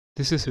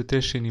This is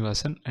Ritesh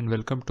Srinivasan and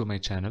welcome to my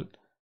channel.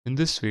 In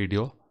this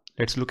video,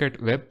 let's look at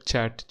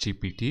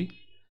WebChatGPT.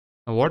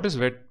 Now, what is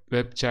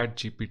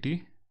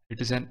WebChatGPT?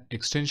 It is an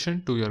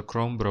extension to your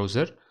Chrome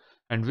browser,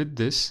 and with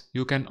this,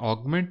 you can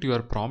augment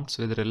your prompts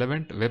with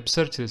relevant web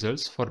search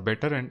results for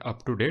better and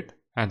up-to-date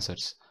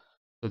answers.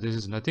 So this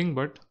is nothing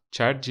but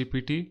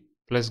ChatGPT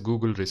plus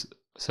Google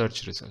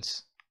search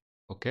results.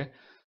 Okay,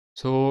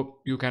 so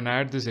you can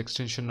add this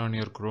extension on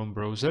your Chrome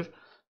browser,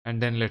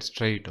 and then let's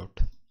try it out.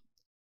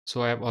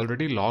 So I have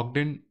already logged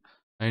in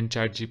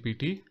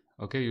ChatGPT,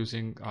 okay,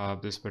 using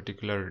this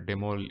particular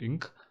demo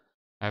link.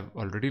 I've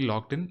already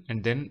logged in,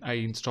 and then I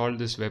installed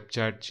this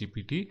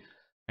WebChatGPT,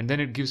 and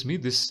then it gives me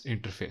this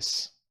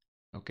interface.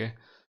 Okay,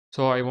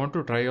 so I want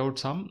to try out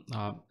some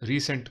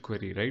recent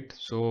query, right?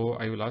 So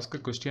I will ask a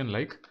question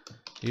like,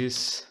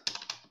 is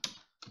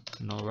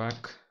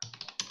Novak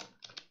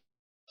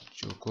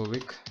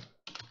Djokovic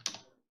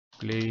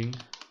playing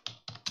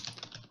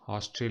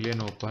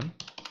Australian Open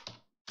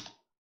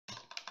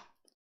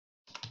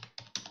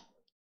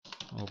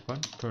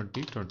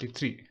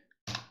 2023?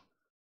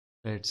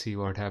 Let's see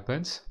what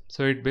happens.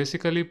 So it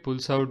basically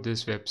pulls out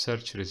this web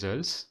search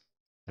results,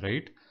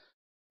 right?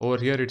 Over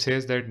here it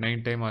says that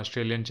 9-time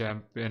Australian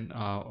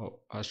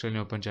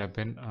Open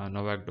champion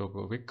Novak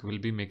Djokovic will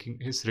be making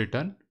his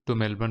return to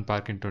Melbourne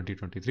Park in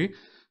 2023.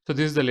 So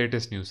this is the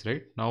latest news,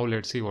 right? Now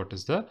let's see what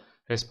is the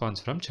response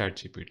from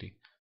ChatGPT.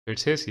 It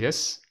says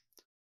yes,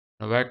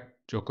 Novak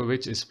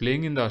Djokovic is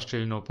playing in the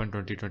Australian Open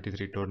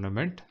 2023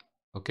 tournament.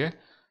 Okay,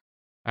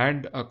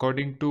 and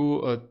according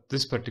to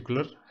this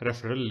particular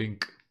referral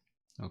link.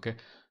 Okay,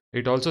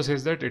 it also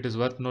says that it is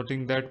worth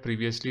noting that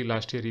previously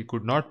last year he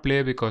could not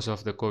play because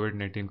of the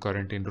COVID-19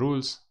 quarantine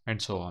rules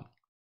and so on.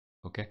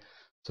 Okay,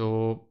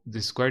 so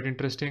this is quite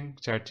interesting.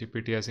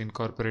 ChatGPT has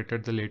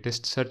incorporated the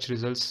latest search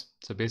results.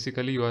 So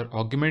basically you are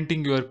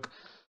augmenting your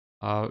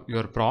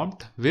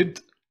prompt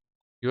with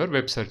your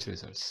web search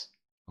results.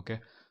 Okay,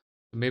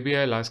 maybe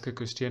I'll ask a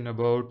question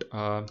about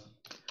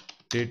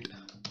did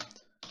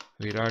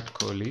Virat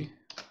Kohli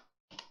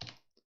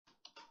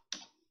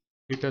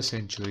hit a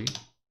century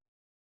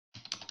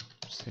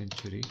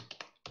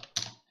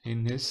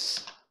in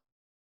his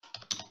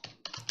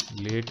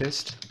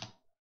latest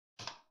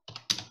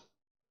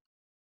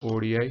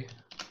ODI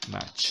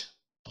match.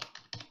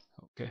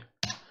 Okay,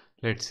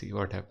 let's see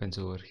what happens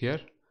over here.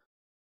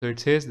 So it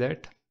says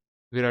that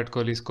Virat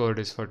Kohli scored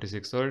is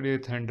 46 or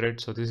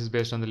 800. So this is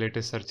based on the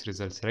latest search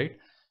results, right?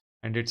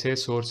 And it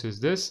says source is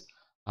this,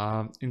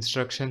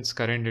 instructions,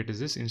 current date is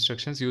this,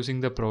 instructions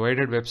using the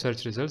provided web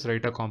search results,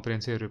 write a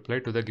comprehensive reply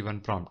to the given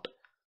prompt.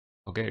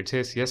 Okay, it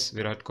says yes,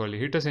 Virat Kohli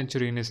hit a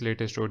century in his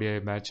latest ODI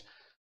match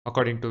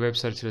according to web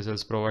search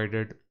results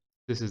provided.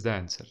 This is the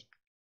answer,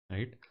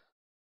 right?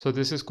 So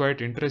this is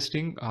quite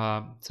interesting.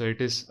 So it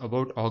is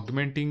about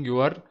augmenting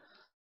your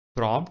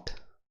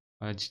prompt,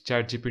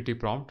 ChatGPT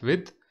prompt,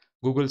 with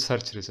Google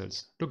search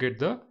results to get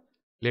the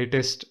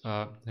latest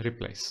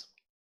replies.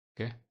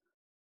 Okay,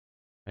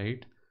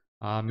 right?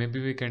 Maybe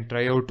we can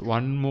try out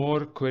one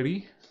more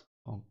query.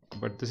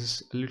 But this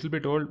is a little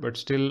bit old, but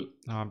still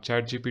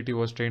ChatGPT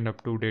was trained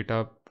up to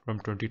data from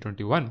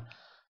 2021.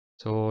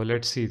 So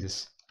let's see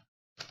this.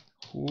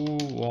 Who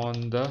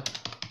won the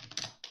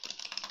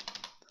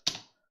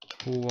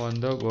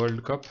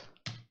World Cup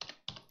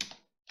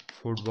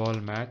football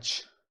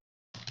match?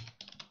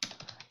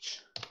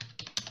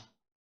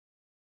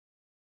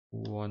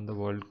 Who won the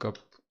World Cup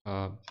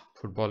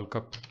football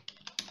cup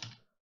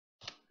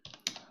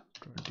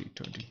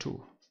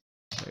 2022?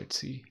 Let's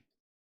see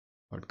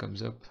what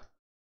comes up.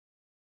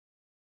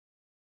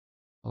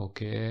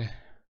 Okay,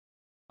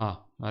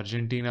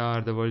 Argentina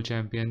are the world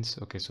champions.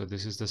 Okay, so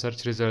this is the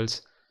search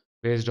results.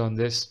 Based on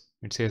this,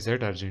 it says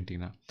that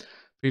Argentina.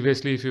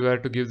 Previously, if you were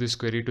to give this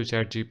query to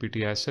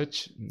ChatGPT as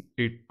such,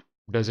 it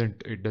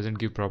doesn't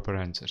give proper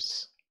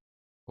answers.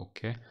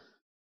 Okay,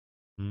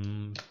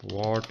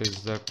 what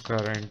is the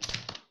current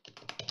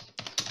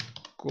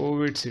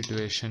COVID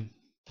situation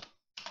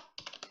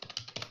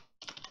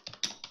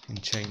in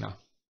China?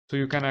 So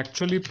you can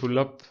actually pull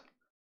up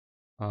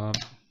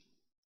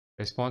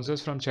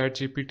responses from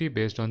ChatGPT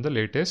based on the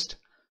latest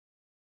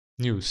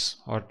news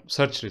or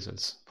search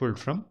results pulled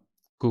from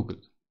Google,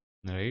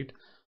 right?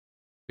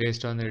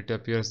 Based on it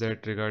appears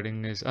that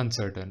regarding is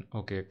uncertain.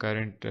 Okay,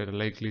 current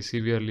likely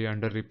severely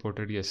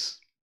underreported. Yes,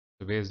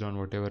 so based on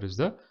whatever is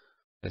the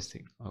best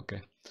thing.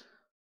 Okay,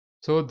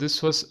 so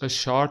this was a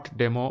short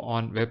demo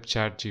on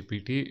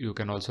WebChatGPT. You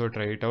can also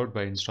try it out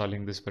by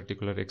installing this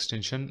particular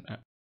extension.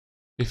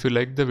 If you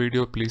like the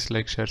video, please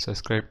like, share,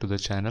 subscribe to the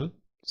channel.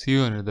 See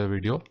you in another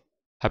video.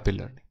 Happy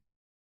learning.